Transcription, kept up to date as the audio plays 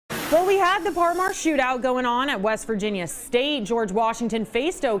Well, we had the Mar Shootout going on at West Virginia State. George Washington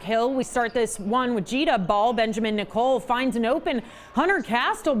faced Oak Hill. We start this one with Gita ball. Benjamin Nicole finds an open Hunter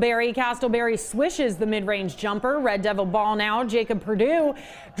Castleberry. Castleberry swishes the mid-range jumper. Red Devil ball now. Jacob Purdue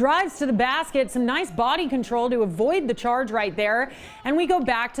drives to the basket. Some nice body control to avoid the charge right there. And we go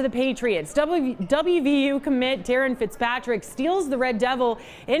back to the Patriots. WVU commit Darren Fitzpatrick steals the Red Devil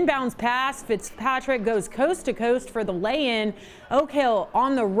inbounds pass. Fitzpatrick goes coast to coast for the lay-in. Oak Hill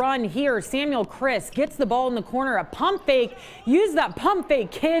on the run here. Samuel Chris gets the ball in the corner. A pump fake. Use that pump fake,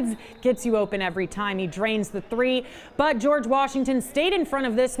 kids. Gets you open every time. He drains the three. But George Washington stayed in front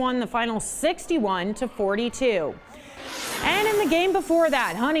of this one. The final 61-42. And in the game before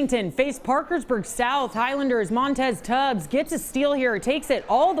that, Huntington faced Parkersburg South. Highlanders Montez Tubbs gets a steal here. Takes it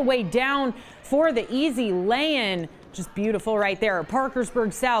all the way down for the easy lay-in. Just beautiful right there.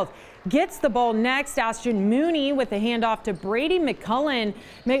 Parkersburg South gets the ball next. Ashton Mooney with the handoff to Brady McMullen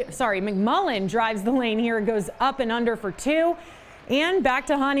drives the lane here. Goes up and under for two. And back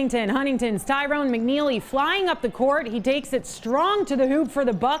to Huntington. Huntington's Tyrone McNeely flying up the court. He takes it strong to the hoop for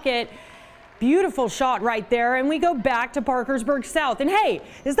the bucket. Beautiful shot right there. And we go back to Parkersburg South. And hey,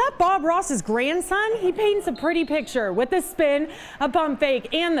 is that Bob Ross's grandson? He paints a pretty picture with the spin, a pump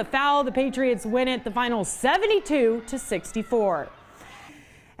fake, and the foul. The Patriots win it, the final 72-64.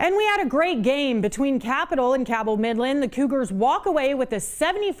 And we had a great game between Capital and Cabell Midland. The Cougars walk away with a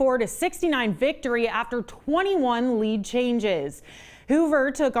 74-69 victory after 21 lead changes. Hoover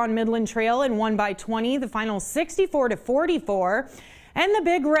took on Midland Trail and won by 20, the final 64-44. And the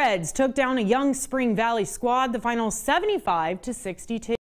Big Reds took down a young Spring Valley squad, the final 75-62.